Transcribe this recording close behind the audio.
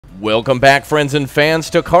Welcome back, friends and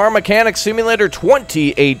fans, to Car Mechanic Simulator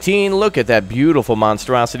 2018. Look at that beautiful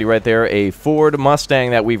monstrosity right there, a Ford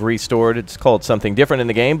Mustang that we've restored. It's called something different in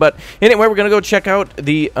the game, but anyway, we're going to go check out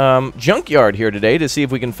the junkyard here today to see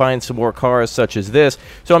if we can find some more cars such as this.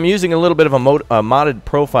 So I'm using a little bit of a modded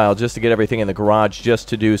profile just to get everything in the garage, just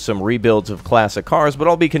to do some rebuilds of classic cars, but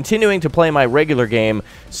I'll be continuing to play my regular game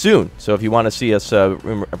soon. So if you want to see us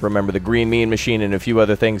remember the Green Mean Machine and a few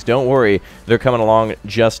other things, don't worry, they're coming along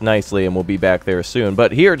just nicely, and we'll be back there soon.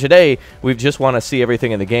 But here today, we just want to see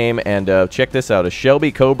everything in the game, and check this out. A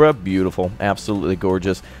Shelby Cobra, beautiful, absolutely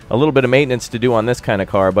gorgeous. A little bit of maintenance to do on this kind of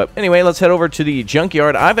car, but anyway, let's head over to the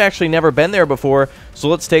junkyard. I've actually never been there before, so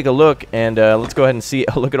let's take a look, and let's go ahead and see.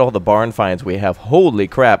 Look at all the barn finds we have. Holy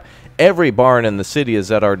crap. Every barn in the city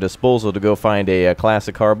is at our disposal to go find a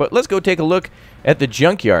classic car, but let's go take a look at the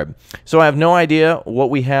junkyard. So I have no idea what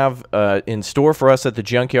we have in store for us at the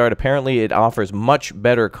junkyard. Apparently it offers much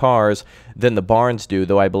better cars than the barns do,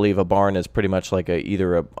 though I believe a barn is pretty much like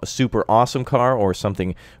either a super awesome car or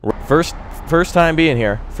something. First time being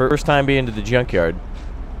here. First time being to the junkyard.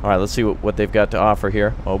 Alright, let's see what they've got to offer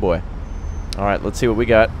here. Oh boy. Alright, let's see what we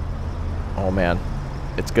got. Oh man.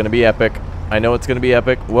 It's going to be epic. I know it's going to be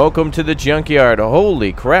epic. Welcome to the junkyard.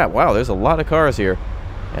 Holy crap. Wow, there's a lot of cars here.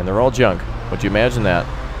 And they're all junk. Would you imagine that?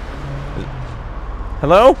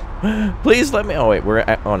 Hello? Please let me... Oh, wait.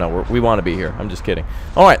 Oh, no. We want to be here. I'm just kidding.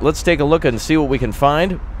 All right, let's take a look and see what we can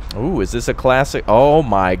find. Ooh, is this a classic? Oh,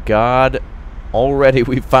 my God. Already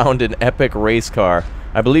we found an epic race car.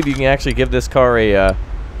 I believe you can actually give this car a...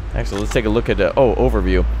 Actually, let's take a look at... oh,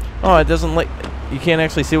 overview. Oh, it doesn't like... You can't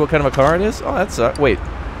actually see what kind of a car it is? Oh, that's... wait.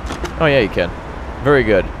 Oh, yeah, you can. Very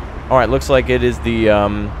good. All right, looks like it is the,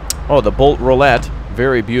 oh, the Bolt Roulette.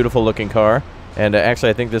 Very beautiful looking car. And actually,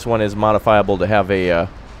 I think this one is modifiable to have a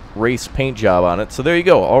race paint job on it. So there you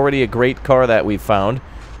go. Already a great car that we've found.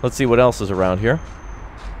 Let's see what else is around here.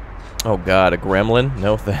 Oh, God, a Gremlin.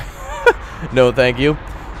 No, no, thank you.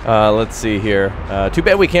 Let's see here. Too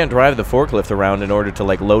bad we can't drive the forklift around in order to,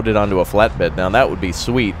 like, load it onto a flatbed. Now, that would be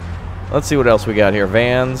sweet. Let's see what else we got here.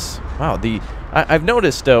 Vans. Wow, I've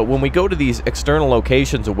noticed when we go to these external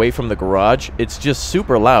locations away from the garage, it's just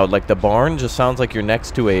super loud. Like the barn just sounds like you're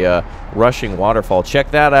next to a rushing waterfall.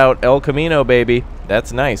 Check that out. El Camino, baby.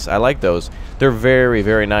 That's nice. I like those. They're very,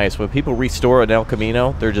 very nice. When people restore an El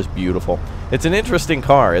Camino, they're just beautiful. It's an interesting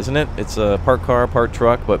car, isn't it? It's a part car, part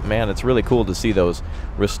truck, but man, it's really cool to see those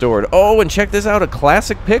restored. Oh, and check this out. A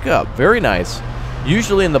classic pickup. Very nice.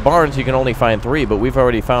 Usually in the barns you can only find 3, but we've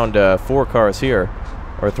already found 4 cars here.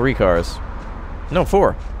 Or 3 cars. No,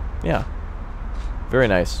 4. Yeah. Very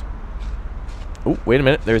nice. Oh, wait a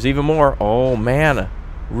minute. There's even more. Oh, man.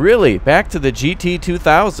 Really? Back to the GT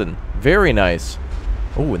 2000. Very nice.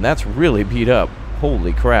 Oh, and that's really beat up.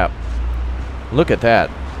 Holy crap. Look at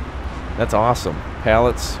that. That's awesome.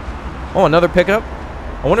 Pallets. Oh, another pickup?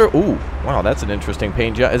 I wonder... Ooh, wow, that's an interesting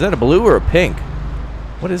paint job. Is that a blue or a pink?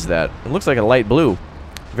 What is that? It looks like a light blue.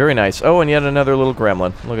 Very nice. Oh, and yet another little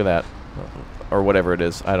gremlin. Look at that. Or whatever it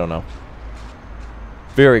is. I don't know.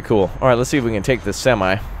 Very cool. All right, let's see if we can take this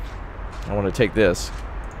semi. I want to take this.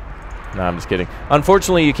 No, I'm just kidding.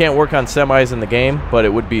 Unfortunately, you can't work on semis in the game, but it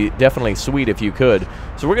would be definitely sweet if you could.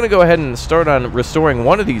 So we're going to go ahead and start on restoring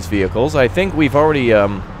one of these vehicles. I think we've already, I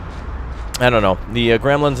don't know. The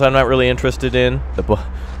Gremlins I'm not really interested in.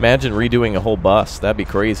 Imagine redoing a whole bus. That'd be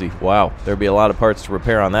crazy. Wow. There'd be a lot of parts to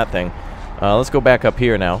repair on that thing. Let's go back up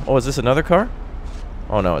here now. Oh, is this another car?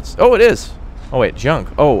 Oh, no, it's... Oh, it is. Oh, wait, junk.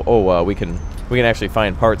 We can actually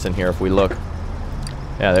find parts in here if we look.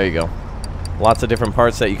 Yeah, there you go. Lots of different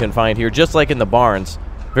parts that you can find here, just like in the barns.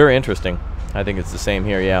 Very interesting. I think it's the same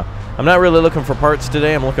here, yeah. I'm not really looking for parts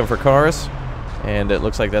today. I'm looking for cars. And it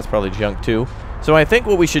looks like that's probably junk, too. So I think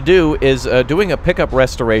what we should do is doing a pickup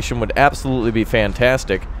restoration would absolutely be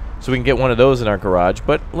fantastic. So we can get one of those in our garage.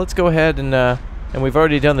 But let's go ahead and we've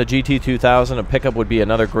already done the GT 2000. A pickup would be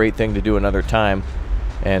another great thing to do another time.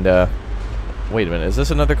 And, wait a minute, is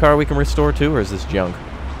this another car we can restore too, or is this junk?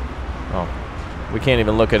 Oh, we can't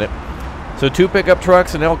even look at it. So 2 pickup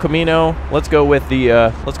trucks, an El Camino. Let's go with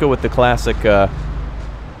the classic.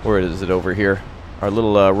 Where is it over here? Our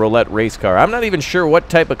little roulette race car. I'm not even sure what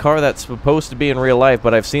type of car that's supposed to be in real life,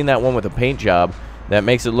 but I've seen that one with a paint job that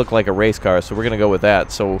makes it look like a race car. So we're gonna go with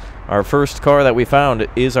that. So our first car that we found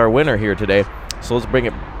is our winner here today. So let's bring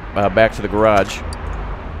it back to the garage.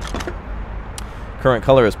 Current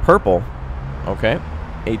color is purple. Okay,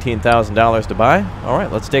 $18,000 to buy. All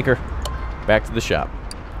right, let's take her back to the shop.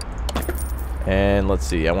 And let's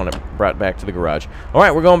see, I want it brought back to the garage. All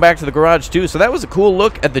right, we're going back to the garage too. So that was a cool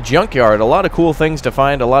look at the junkyard. A lot of cool things to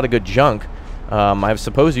find, a lot of good junk. I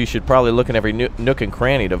suppose you should probably look in every nook and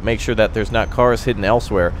cranny to make sure that there's not cars hidden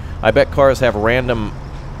elsewhere. I bet cars have random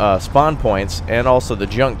spawn points, and also the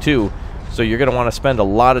junk too, so you're going to want to spend a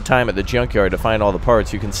lot of time at the junkyard to find all the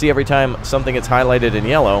parts. You can see every time something gets highlighted in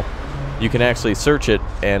yellow, you can actually search it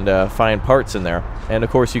and find parts in there. And of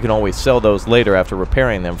course you can always sell those later after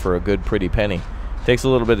repairing them for a good pretty penny. Takes a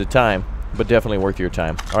little bit of time, but definitely worth your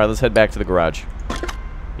time. Alright, let's head back to the garage.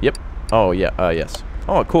 Yep. Oh yeah, yes.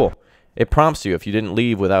 Oh, cool. It prompts you if you didn't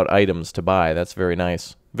leave without items to buy. That's very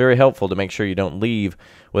nice. Very helpful to make sure you don't leave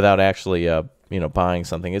without actually you know, buying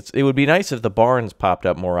something. It would be nice if the barns popped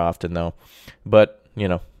up more often though, but you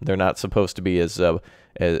know, they're not supposed to be as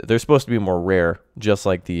they're supposed to be more rare, just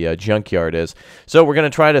like the junkyard is. So we're gonna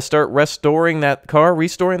try to start restoring that car,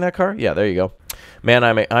 restoring that car. Yeah, there you go. Man,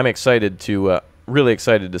 I'm excited to really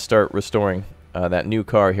excited to start restoring that new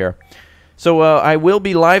car here. So I will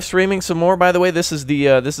be live streaming some more. By the way, this is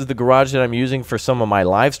the garage that I'm using for some of my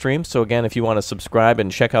live streams. So again, if you want to subscribe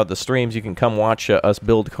and check out the streams, you can come watch us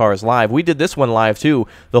build cars live. We did this one live too.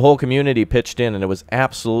 The whole community pitched in, and it was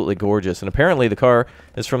absolutely gorgeous. And apparently, the car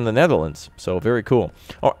is from the Netherlands. So very cool.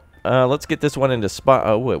 Oh, let's get this one into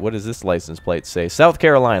spot. What does this license plate say? South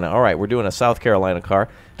Carolina. All right, we're doing a South Carolina car.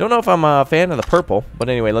 Don't know if I'm a fan of the purple, but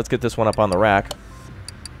anyway, let's get this one up on the rack.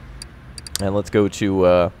 And let's go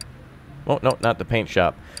to. Oh, no, not the paint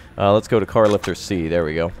shop. Let's go to car lifter C. There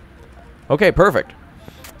we go. Okay, perfect.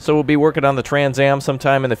 So we'll be working on the Trans Am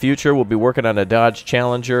sometime in the future. We'll be working on a Dodge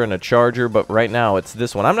Challenger and a Charger, but right now it's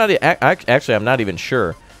this one. I'm not even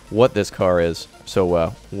sure what this car is,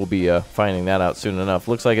 so we'll be finding that out soon enough.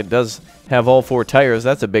 Looks like it does have all 4 tires.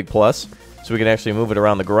 That's a big plus, so we can actually move it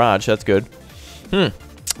around the garage. That's good.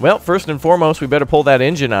 Well, first and foremost, we better pull that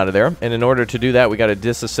engine out of there, and in order to do that, we got to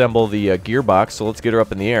disassemble the gearbox, so let's get her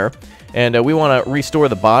up in the air. And we want to restore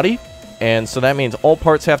the body, and so that means all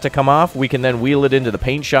parts have to come off. We can then wheel it into the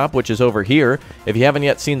paint shop, which is over here. If you haven't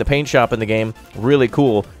yet seen the paint shop in the game, really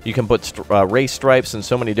cool. You can put race stripes and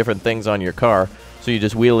so many different things on your car, so you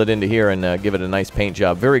just wheel it into here and give it a nice paint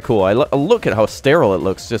job. Very cool. Look at how sterile it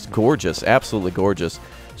looks. Just gorgeous. Absolutely gorgeous.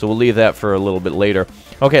 So we'll leave that for a little bit later.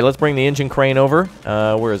 Okay, let's bring the engine crane over.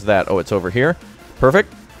 Where is that? Oh, it's over here.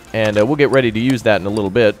 Perfect. And we'll get ready to use that in a little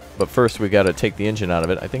bit. But first, we got to take the engine out of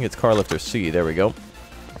it. I think it's car lifter C. There we go.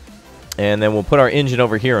 And then we'll put our engine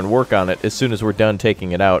over here and work on it as soon as we're done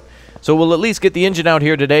taking it out. So we'll at least get the engine out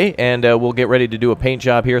here today, and we'll get ready to do a paint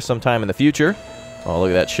job here sometime in the future. Oh, look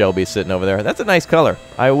at that Shelby sitting over there. That's a nice color.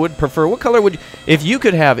 I would prefer... What color would you... If you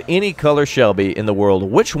could have any color Shelby in the world,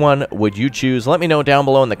 which one would you choose? Let me know down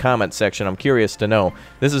below in the comments section. I'm curious to know.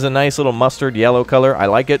 This is a nice little mustard yellow color. I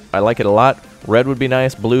like it. I like it a lot. Red would be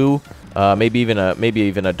nice. Blue, maybe even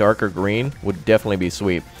a darker green would definitely be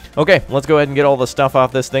sweet. Okay, let's go ahead and get all the stuff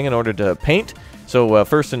off this thing in order to paint. So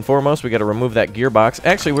first and foremost, we got to remove that gearbox.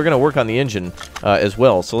 Actually, we're going to work on the engine as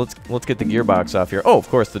well. So let's get the gearbox off here. Oh, of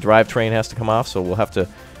course, the drivetrain has to come off, so we'll have to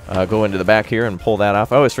go into the back here and pull that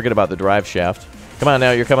off. I always forget about the drive shaft. Come on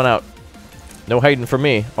now, you're coming out. No hiding from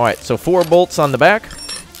me. All right, so 4 bolts on the back.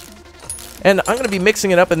 And I'm going to be mixing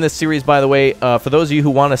it up in this series, by the way. For those of you who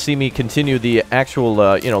want to see me continue the actual,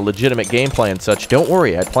 legitimate gameplay and such, don't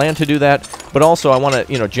worry. I plan to do that. But also, I want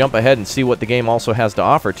to, jump ahead and see what the game also has to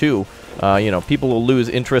offer, too. People will lose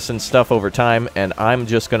interest in stuff over time, and I'm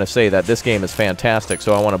just going to say that this game is fantastic.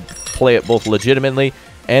 So I want to play it both legitimately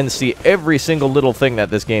and see every single little thing that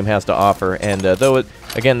this game has to offer. And though it,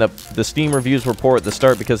 again, the Steam reviews were poor at the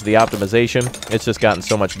start because of the optimization, it's just gotten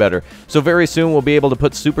so much better. So very soon we'll be able to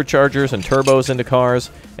put superchargers and turbos into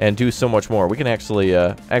cars and do so much more. We can actually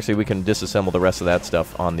we can disassemble the rest of that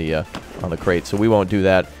stuff on the crate, so we won't do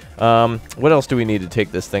that. What else do we need to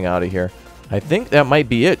take this thing out of here? I think that might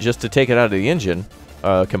be it, just to take it out of the engine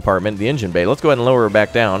compartment, the engine bay. Let's go ahead and lower her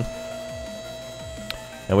back down.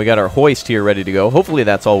 And we got our hoist here ready to go. Hopefully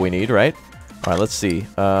that's all we need, right? All right, let's see.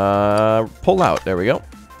 Pull out. There we go.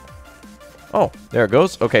 Oh, there it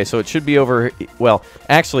goes. Okay, so it should be over... Well,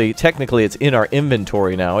 actually, technically, it's in our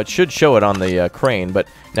inventory now. It should show it on the crane, but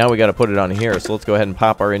now we got to put it on here. So let's go ahead and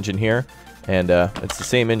pop our engine here. And it's the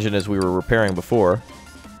same engine as we were repairing before.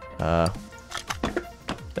 There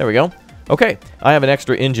we go. Okay, I have an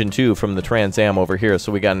extra engine, too, from the Trans Am over here,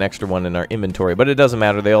 so we got an extra one in our inventory. But it doesn't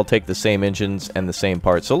matter. They all take the same engines and the same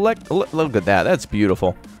parts. So look at that. That's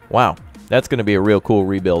beautiful. Wow. That's going to be a real cool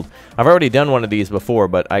rebuild. I've already done one of these before,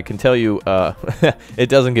 but I can tell you it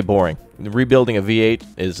doesn't get boring. Rebuilding a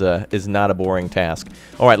V8 is not a boring task.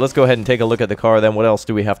 All right, let's go ahead and take a look at the car then. What else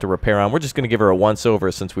do we have to repair on? We're just going to give her a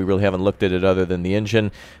once-over since we really haven't looked at it other than the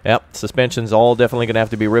engine. Yep, suspension's all definitely going to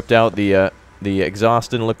have to be ripped out. The The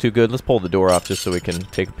exhaust didn't look too good. Let's pull the door off just so we can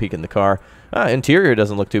take a peek in the car. Interior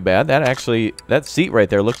doesn't look too bad. That seat right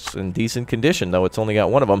there looks in decent condition, though it's only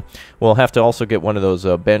got one of them. We'll have to also get one of those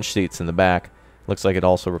bench seats in the back. Looks like it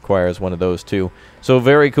also requires one of those too. So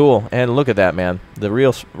very cool. And look at that, man. The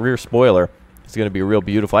rear spoiler is going to be real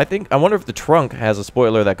beautiful. I wonder if the trunk has a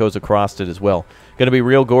spoiler that goes across it as well. Going to be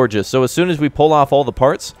real gorgeous. So as soon as we pull off all the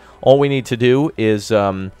parts, all we need to do is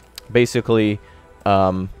basically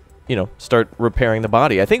you know, start repairing the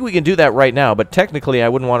body. I think we can do that right now, but technically I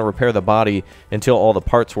wouldn't want to repair the body until all the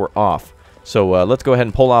parts were off. So let's go ahead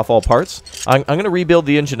and pull off all parts. I'm going to rebuild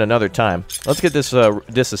the engine another time. Let's get this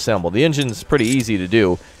disassembled. The engine's pretty easy to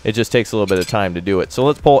do. It just takes a little bit of time to do it. So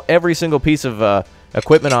let's pull every single piece of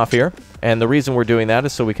equipment off here. And the reason we're doing that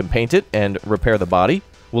is so we can paint it and repair the body.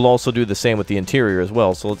 We'll also do the same with the interior as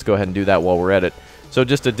well. So let's go ahead and do that while we're at it. So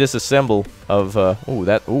just a disassemble of...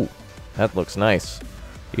 that looks nice.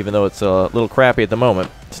 Even though it's a little crappy at the moment,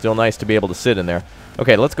 it's still nice to be able to sit in there.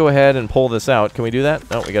 Okay, let's go ahead and pull this out. Can we do that?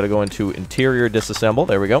 No, we got to go into interior disassemble.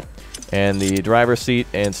 There we go. And the driver's seat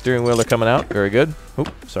and steering wheel are coming out. Very good.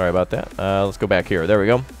 Oop, sorry about that. Let's go back here. There we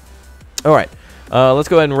go. All right. Let's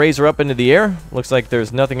go ahead and raise her up into the air. Looks like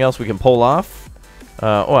there's nothing else we can pull off.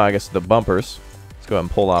 Oh, I guess the bumpers. Let's go ahead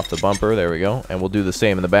and pull off the bumper. There we go. And we'll do the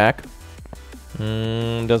same in the back.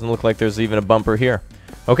 Doesn't look like there's even a bumper here.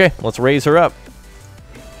 Okay, let's raise her up.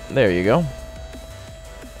 There you go.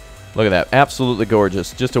 Look at that. Absolutely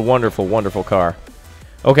gorgeous. Just a wonderful, wonderful car.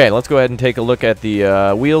 Okay, let's go ahead and take a look at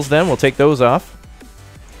the wheels then. We'll take those off.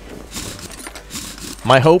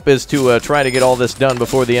 My hope is to try to get all this done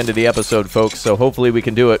before the end of the episode, folks, so hopefully we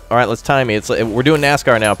can do it. All right, let's time me. We're doing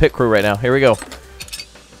NASCAR now, pit crew right now. Here we go.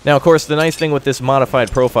 Now, of course, the nice thing with this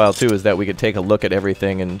modified profile, too, is that we can take a look at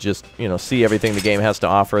everything and just, you know, see everything the game has to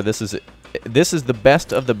offer. This is the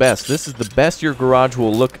best of the best. This is the best your garage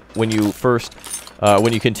will look when you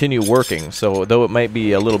when you continue working. So though it might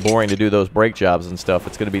be a little boring to do those brake jobs and stuff,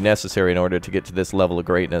 it's going to be necessary in order to get to this level of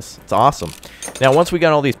greatness. It's awesome. Now, once we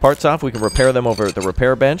got all these parts off, we can repair them over at the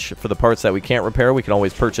repair bench. For the parts that we can't repair, we can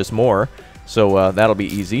always purchase more. So that'll be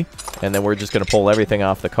easy. And then we're just going to pull everything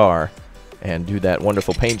off the car and do that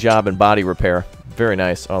wonderful paint job and body repair. Very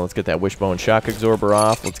nice. Oh, let's get that wishbone shock absorber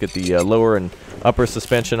off. Let's get the lower and upper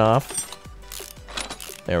suspension off.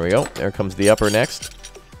 There we go. There comes the upper next.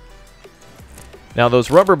 Now,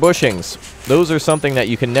 those rubber bushings, those are something that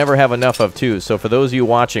you can never have enough of, too. So for those of you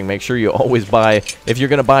watching, make sure you always buy, if you're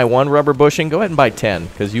going to buy one rubber bushing, go ahead and buy 10,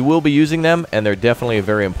 because you will be using them, and they're definitely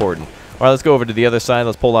very important. All right, let's go over to the other side.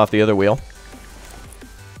 Let's pull off the other wheel.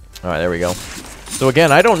 All right, there we go. So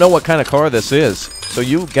again, I don't know what kind of car this is. So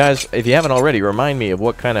you guys, if you haven't already, remind me of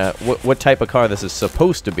what kind of what type of car this is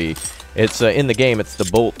supposed to be. It's in the game, it's the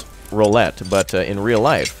Bolt Roulette, but in real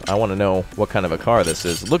life, I want to know what kind of a car this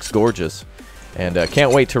is. It looks gorgeous, and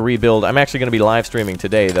can't wait to rebuild. I'm actually going to be live streaming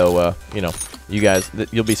today, though. You know, you guys,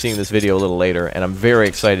 you'll be seeing this video a little later, and I'm very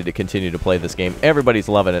excited to continue to play this game. Everybody's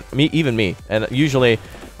loving it, even me. And usually,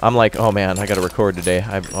 I'm like, oh man, I got to record today.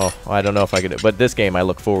 I don't know if I could, but this game I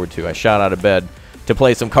look forward to. I shot out of bed to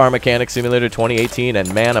play some Car Mechanic Simulator 2018,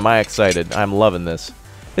 and man, am I excited. I'm loving this.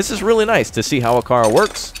 This is really nice to see how a car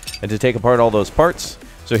works and to take apart all those parts.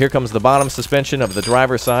 So here comes the bottom suspension of the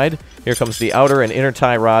driver's side. Here comes the outer and inner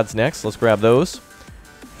tie rods next. Let's grab those.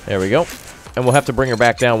 There we go. And we'll have to bring her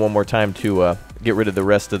back down one more time to get rid of the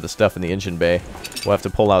rest of the stuff in the engine bay. We'll have to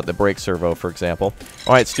pull out the brake servo, for example.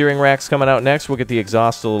 All right, steering rack's coming out next. We'll get the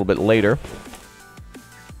exhaust a little bit later.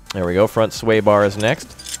 There we go. Front sway bar is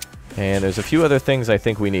next. And there's a few other things I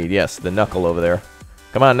think we need. Yes, the knuckle over there.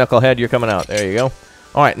 Come on, knucklehead, you're coming out. There you go.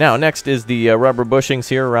 All right, now next is the rubber bushings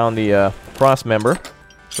here around the cross member.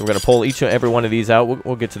 So we're going to pull each and every one of these out.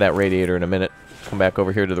 We'll get to that radiator in a minute. Come back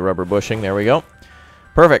over here to the rubber bushing. There we go.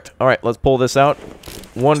 Perfect. All right, let's pull this out.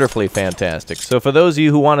 Wonderfully fantastic. So for those of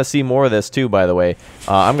you who want to see more of this too, by the way,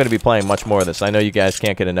 I'm going to be playing much more of this. I know you guys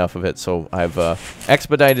can't get enough of it, so I've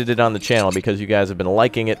expedited it on the channel because you guys have been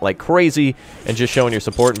liking it like crazy and just showing your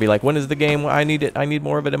support and be like, when is the game? I need it. I need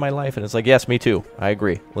more of it in my life. And it's like, yes, me too. I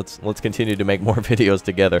agree. Let's continue to make more videos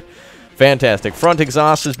together. Fantastic. Front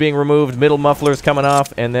exhaust is being removed. Middle muffler is coming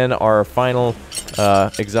off. And then our final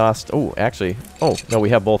exhaust. Oh, actually. Oh, no, we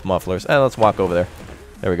have both mufflers. Let's walk over there.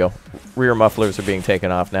 There we go. Rear mufflers are being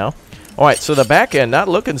taken off now. All right, so the back end not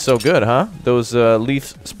looking so good, huh? Those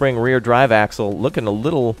leaf spring rear drive axle looking a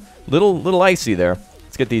little icy there.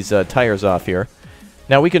 Let's get these tires off here.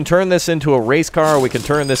 Now, we can turn this into a race car, or we can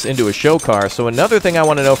turn this into a show car. So another thing I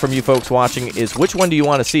want to know from you folks watching is, which one do you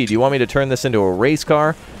want to see? Do you want me to turn this into a race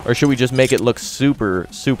car, or should we just make it look super,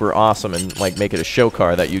 super awesome and, like, make it a show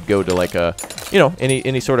car that you'd go to, like, a, you know,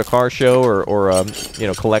 any sort of car show or you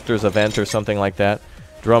know, collector's event or something like that?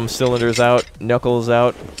 Drum cylinders out, knuckles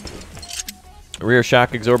out, rear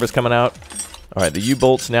shock absorbers coming out. All right, the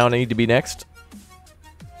U-bolts now need to be next.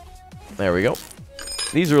 There we go.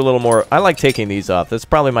 These are a little more... I like taking these off. That's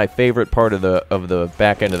probably my favorite part of the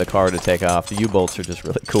back end of the car to take off. The U-bolts are just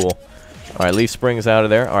really cool. All right, leaf springs out of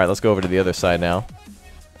there. All right, let's go over to the other side now.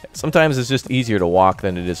 Sometimes it's just easier to walk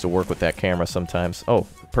than it is to work with that camera sometimes. Oh,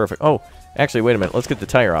 perfect. Oh, actually, wait a minute. Let's get the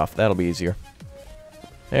tire off. That'll be easier.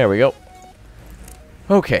 There we go.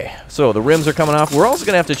 Okay, so the rims are coming off. We're also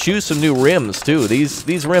going to have to choose some new rims, too.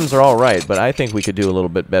 These rims are all right, but I think we could do a little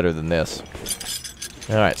bit better than this.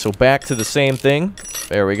 All right, so back to the same thing.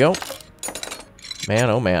 There we go. Man,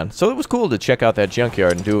 oh man. So it was cool to check out that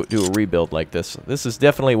junkyard and do a rebuild like this. This is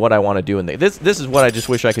definitely what I want to do. This is what I just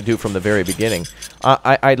wish I could do from the very beginning.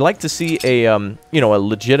 I'd like to see a you know, a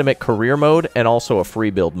legitimate career mode and also a free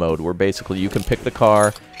build mode where basically you can pick the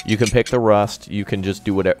car, you can pick the rust, you can just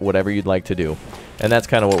do whatever you'd like to do. And that's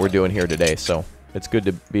kind of what we're doing here today. So it's good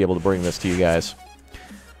to be able to bring this to you guys.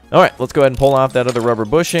 All right, let's go ahead and pull off that other rubber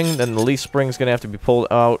bushing. Then the leaf spring's going to have to be pulled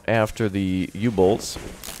out after the U-bolts.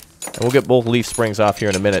 And we'll get both leaf springs off here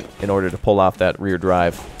in a minute in order to pull off that rear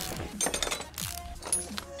drive.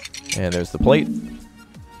 And there's the plate.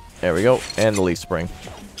 There we go. And the leaf spring.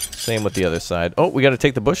 Same with the other side. Oh, we got to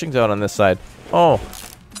take the bushings out on this side. Oh,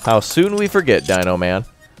 how soon we forget, Dino Man.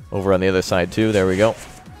 Over on the other side, too. There we go.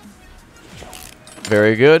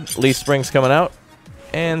 Very good. Leaf springs coming out.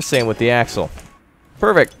 And same with the axle.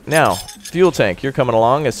 Perfect. Now, fuel tank, you're coming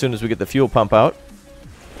along as soon as we get the fuel pump out.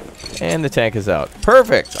 And the tank is out.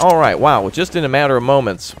 Perfect. All right. Wow. Just in a matter of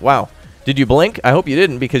moments. Wow. Did you blink? I hope you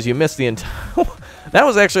didn't, because you missed the entire... That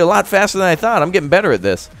was actually a lot faster than I thought. I'm getting better at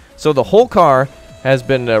this. So the whole car has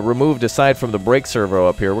been removed aside from the brake servo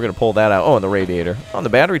up here. We're going to pull that out. Oh, and the radiator. Oh, the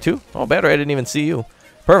battery too. Oh, battery. I didn't even see you.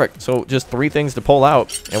 Perfect. So just 3 things to pull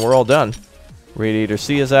out, and we're all done. Radiator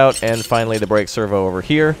C is out, and finally the brake servo over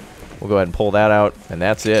here. We'll go ahead and pull that out, and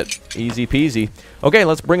that's it. Easy peasy. Okay,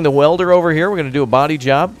 let's bring the welder over here. We're going to do a body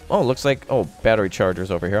job. Oh, looks like... Oh, battery chargers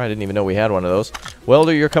over here. I didn't even know we had one of those.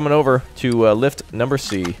 Welder, you're coming over to lift number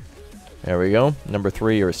C. There we go. Number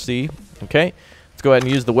 3 or C. Okay. Let's go ahead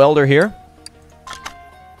and use the welder here.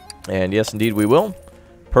 And yes, indeed, we will.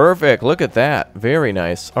 Perfect. Look at that. Very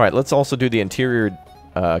nice. All right, let's also do the interior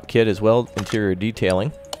kit as well. Interior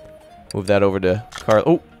detailing. Move that over to car...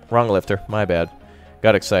 Oh, wrong lifter. My bad.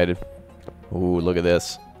 Got excited. Ooh, look at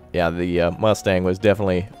this. Yeah, the Mustang was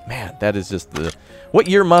definitely... Man, that is just the... What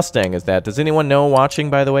year Mustang is that? Does anyone know watching,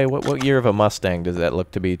 by the way? What year of a Mustang does that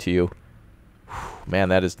look to be to you? Whew, man,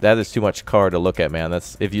 that is too much car to look at, man.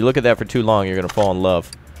 That's... If you look at that for too long, you're going to fall in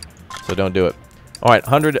love. So don't do it. All right,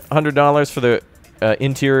 $100 for the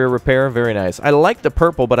interior repair. Very nice. I like the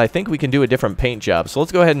purple, but I think we can do a different paint job. So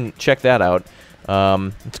let's go ahead and check that out.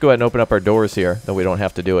 Let's go ahead and open up our doors here, though we don't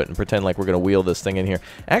have to do it, and pretend like we're going to wheel this thing in here.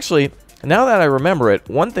 Actually, now that I remember it,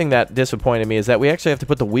 one thing that disappointed me is that we actually have to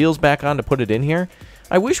put the wheels back on to put it in here.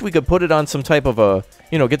 I wish we could put it on some type of a,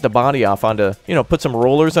 you know, get the body off onto, you know, put some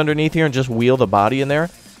rollers underneath here and just wheel the body in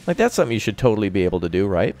there. Like, that's something you should totally be able to do,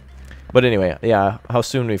 right? But anyway, yeah, how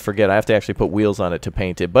soon we forget. I have to actually put wheels on it to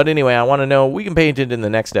paint it. But anyway, I want to know, we can paint it in the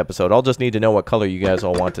next episode. I'll just need to know what color you guys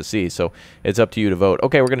all want to see. So it's up to you to vote.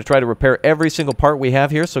 Okay, we're going to try to repair every single part we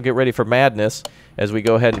have here. So get ready for madness as we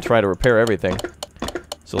go ahead and try to repair everything.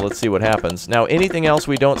 So let's see what happens. Now, anything else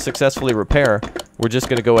we don't successfully repair, we're just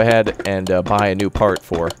going to go ahead and buy a new part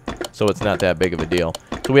for. So it's not that big of a deal.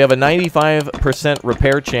 So we have a 95%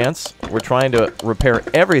 repair chance. We're trying to repair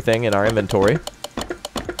everything in our inventory.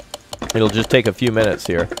 It'll just take a few minutes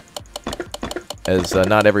here, as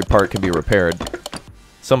not every part can be repaired.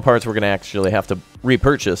 Some parts we're going to actually have to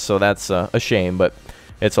repurchase, so that's a shame, but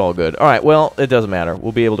it's all good. All right, well, it doesn't matter.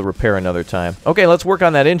 We'll be able to repair another time. Okay, let's work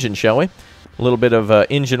on that engine, shall we? A little bit of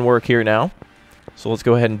engine work here now. So let's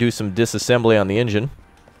go ahead and do some disassembly on the engine.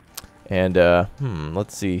 And,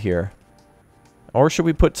 let's see here. Or should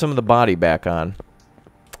we put some of the body back on?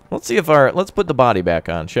 Let's see if let's put the body back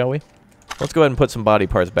on, shall we? Let's go ahead and put some body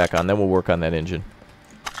parts back on, then we'll work on that engine.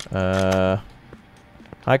 Hi,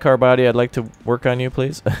 car body, I'd like to work on you,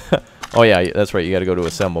 please. Oh, yeah, that's right, you got to go to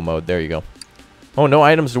assemble mode. There you go. Oh, no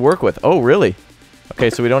items to work with. Oh, really? Okay,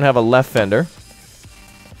 so we don't have a left fender.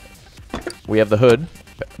 We have the hood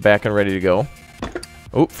back and ready to go.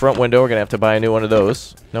 Oh, front window, we're going to have to buy a new one of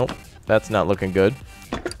those. Nope, that's not looking good.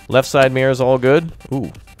 Left side mirror is all good.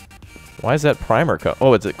 Ooh. Why is that primer cut?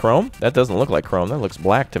 Oh, is it chrome? That doesn't look like chrome. That looks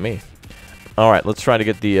black to me. All right, let's try to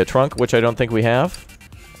get the trunk, which I don't think we have.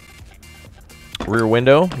 Rear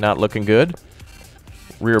window, not looking good.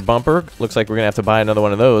 Rear bumper, looks like we're going to have to buy another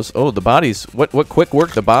one of those. Oh, the body's... What quick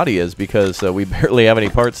work the body is, because we barely have any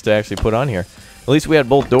parts to actually put on here. At least we had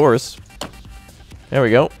both doors. There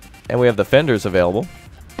we go. And we have the fenders available.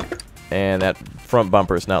 And that front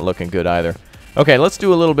bumper's not looking good either. Okay, let's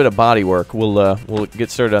do a little bit of body work. We'll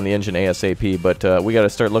get started on the engine ASAP, but we got to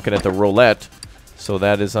start looking at the roulette. So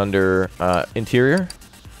that is under interior.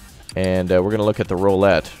 And we're going to look at the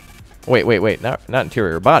roulette. Wait. Not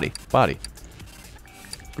interior. Body.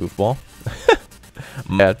 Goofball.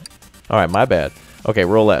 Bad. Alright, my bad. Okay,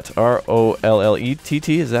 roulette.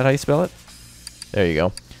 R-O-L-L-E-T-T. Is that how you spell it? There you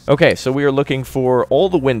go. Okay, so we are looking for all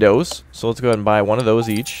the windows. So let's go ahead and buy one of those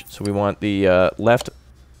each. So we want the left,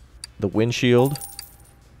 the windshield.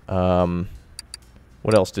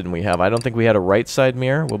 What else didn't we have? I don't think we had a right side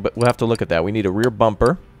mirror. We'll have to look at that. We need a rear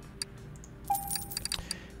bumper.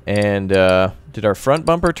 And did our front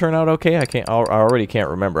bumper turn out okay? I already can't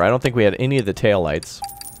remember. I don't think we had any of the taillights.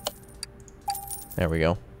 There we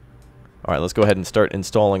go. All right, let's go ahead and start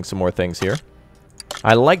installing some more things here.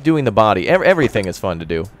 I like doing the body. Everything is fun to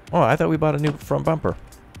do. Oh, I thought we bought a new front bumper. All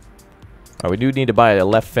right, we do need to buy a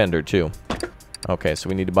left fender too. Okay, so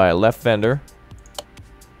we need to buy a left fender.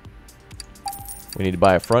 We need to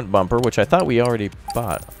buy a front bumper, which I thought we already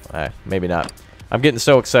bought. Maybe not. I'm getting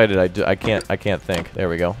so excited I can't think. There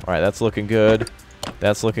we go. All right, that's looking good.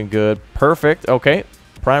 That's looking good. Perfect. Okay.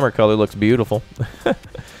 Primer color looks beautiful.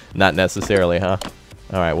 Not necessarily, huh?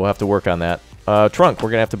 All right, we'll have to work on that. Trunk. We're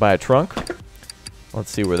going to have to buy a trunk.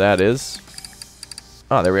 Let's see where that is.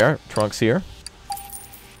 Oh, there we are. Trunk's here.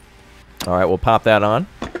 All right, we'll pop that on.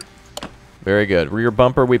 Very good. Rear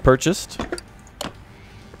bumper we purchased.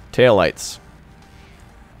 Taillights.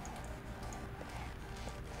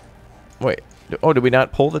 Wait. Oh, did we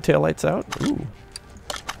not pull the taillights out? Ooh.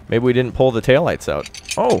 Maybe we didn't pull the taillights out.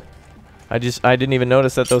 Oh. I didn't even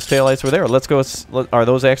notice that those taillights were there. Let's go. Are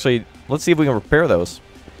those actually... Let's see if we can repair those.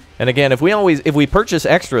 And again, if we purchase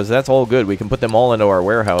extras, that's all good. We can put them all into our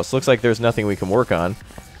warehouse. Looks like there's nothing we can work on.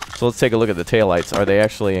 So let's take a look at the taillights. Are they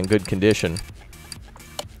actually in good condition?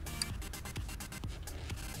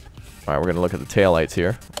 All right, we're going to look at the taillights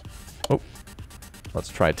here. Oh. Let's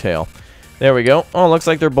try tail. There we go. Oh, looks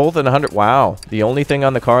like they're both at 100. Wow. The only thing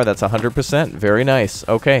on the car that's 100%. Very nice.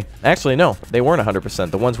 Okay. Actually, no. They weren't 100%.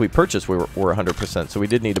 The ones we purchased were 100%, so we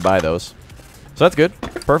did need to buy those. So that's good.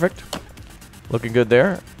 Perfect. Looking good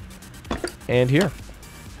there. And here.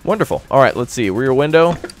 Wonderful. All right, let's see. Rear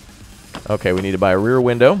window. Okay, we need to buy a rear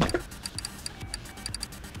window.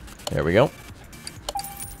 There we go.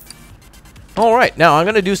 All right. Now, I'm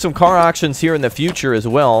going to do some car auctions here in the future as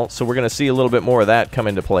well, so we're going to see a little bit more of that come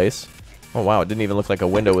into place. Oh, wow, it didn't even look like a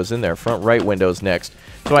window was in there. Front right window's next.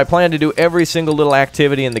 So I plan to do every single little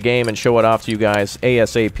activity in the game and show it off to you guys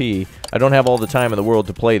ASAP. I don't have all the time in the world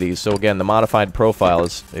to play these, so again, the modified profile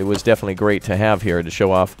it was definitely great to have here to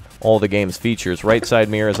show off all the game's features. Right side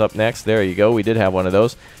mirror is up next. There you go. We did have one of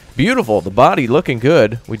those. Beautiful. The body looking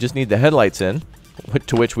good. We just need the headlights in,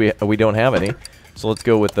 to which we don't have any. So let's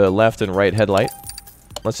go with the left and right headlight.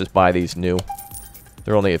 Let's just buy these new.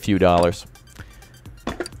 They're only a few dollars.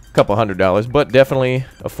 Couple $100, but definitely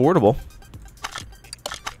affordable.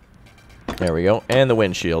 There we go. And the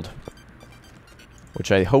windshield,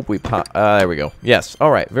 which I hope we pop. There we go. Yes.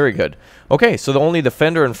 All right. Very good. Okay, so only the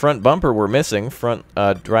fender and front bumper were missing. Front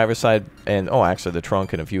driver's side and, oh, actually the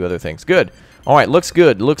trunk and a few other things. Good. All right, looks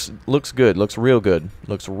good. Looks good. Looks real good.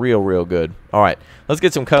 Looks real good. All right, let's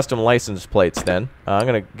get some custom license plates then. I'm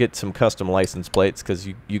going to get some custom license plates because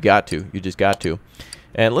you got to. You just got to.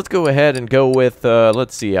 And let's go ahead and go with,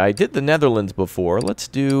 let's see, I did the Netherlands before. Let's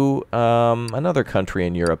do another country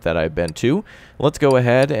in Europe that I've been to. Let's go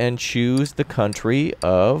ahead and choose the country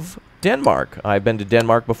of Denmark. I've been to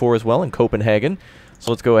Denmark before as well, in Copenhagen.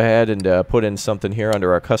 So let's go ahead and put in something here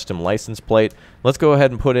under our custom license plate. Let's go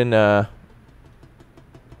ahead and put in,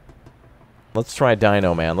 let's try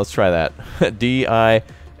Dino Man. Let's try that.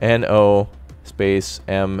 D-I-N-O space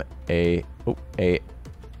M-A-O-A.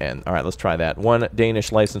 All right, let's try that. One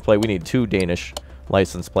Danish license plate. We need 2 Danish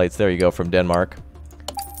license plates. There you go, from Denmark.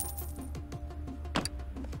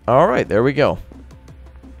 All right, there we go.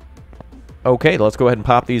 Okay, let's go ahead and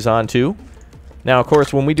pop these on too. Now, of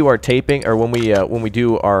course, when we do our taping, or when we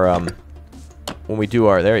do our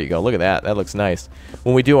there you go. Look at that. That looks nice.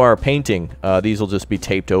 When we do our painting, these will just be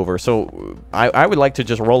taped over. So I would like to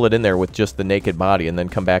just roll it in there with just the naked body and then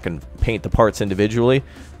come back and paint the parts individually.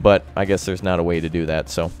 But I guess there's not a way to do that,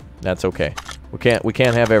 so that's okay. We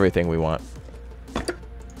can't have everything we want.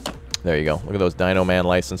 There you go. Look at those Dino Man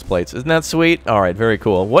license plates. Isn't that sweet? All right, very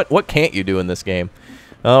cool. What can't you do in this game?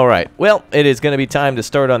 All right. Well, it is going to be time to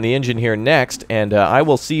start on the engine here next, and I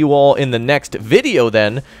will see you all in the next video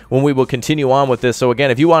then when we will continue on with this. So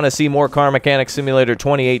again, if you want to see more Car Mechanic Simulator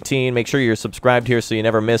 2018, make sure you're subscribed here so you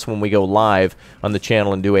never miss when we go live on the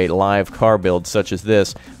channel and do a live car build such as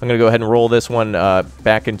this. I'm going to go ahead and roll this one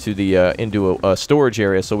back into the a storage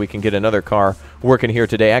area so we can get another car working here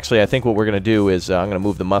today. Actually, I think what we're going to do is I'm going to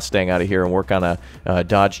move the Mustang out of here and work on a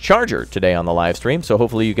Dodge Charger today on the live stream. So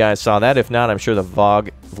hopefully you guys saw that. If not, I'm sure the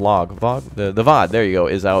VOD, there you go,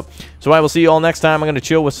 is out. So I will see you all next time. I'm going to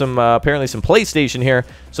chill with some, apparently some PlayStation here.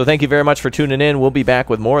 So thank you very much for tuning in. We'll be back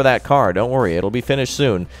with more of that car. Don't worry, it'll be finished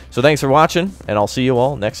soon. So thanks for watching, and I'll see you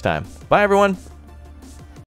all next time. Bye, everyone.